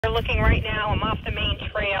looking right now. I'm off the main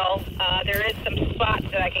trail. There is some spots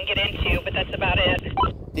that I can get into, but that's about it.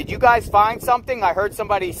 Did you guys find something? I heard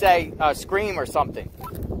somebody say scream or something.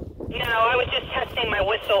 No, I was just testing my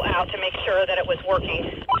whistle out to make sure that it was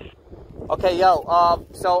working. Okay, yo,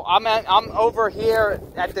 so I'm over here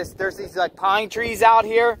at this, there's these like pine trees out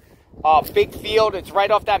here, big field. It's right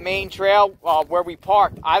off that main trail where we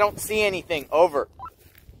parked. I don't see anything. Over.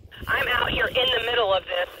 I'm out here in the middle of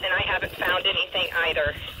this, and I haven't found anything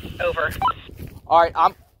either. Over. All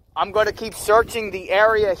right, I'm going to keep searching the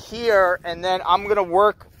area here, and then I'm going to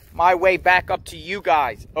work my way back up to you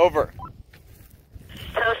guys. Over.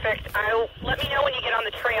 Perfect. Let me know when you get on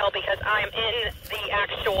the trail, because I'm in the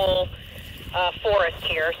actual forest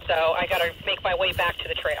here, so I got to make my way back to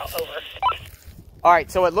the trail. Over. All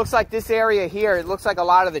right, so it looks like this area here, it looks like a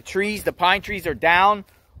lot of the trees, the pine trees are down,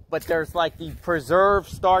 but there's like the preserve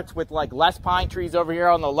starts with like less pine trees over here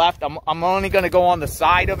on the left. I'm only going to go on the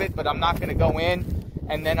side of it, but I'm not going to go in.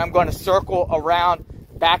 And then I'm going to circle around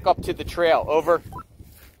back up to the trail. Over.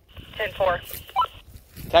 10-4.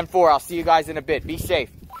 10-4. I'll see you guys in a bit. Be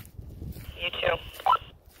safe. You too.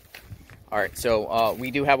 All right, so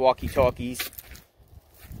we do have walkie-talkies.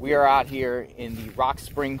 We are out here in the Rock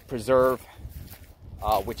Spring Preserve,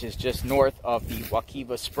 which is just north of the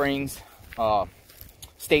Wekiwa Springs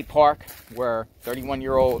State Park, where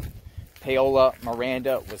 31-year-old Paola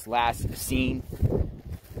Miranda was last seen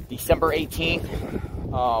December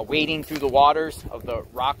 18th, wading through the waters of the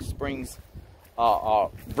Rock Springs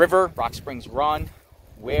River, Rock Springs Run.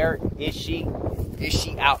 Where is she? Is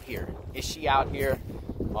she out here? Is she out here?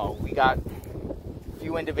 We got a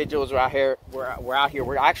few individuals out here. We're out here.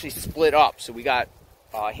 We're actually split up, so we got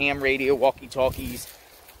ham radio, walkie-talkies,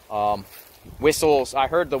 whistles. I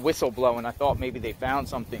heard the whistle blow and I thought maybe they found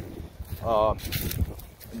something.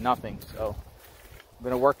 Nothing. So I'm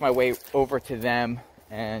going to work my way over to them,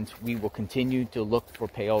 and we will continue to look for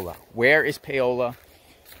Paola. Where is Paola?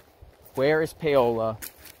 Where is Paola?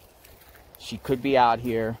 She could be out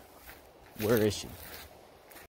here. Where is she?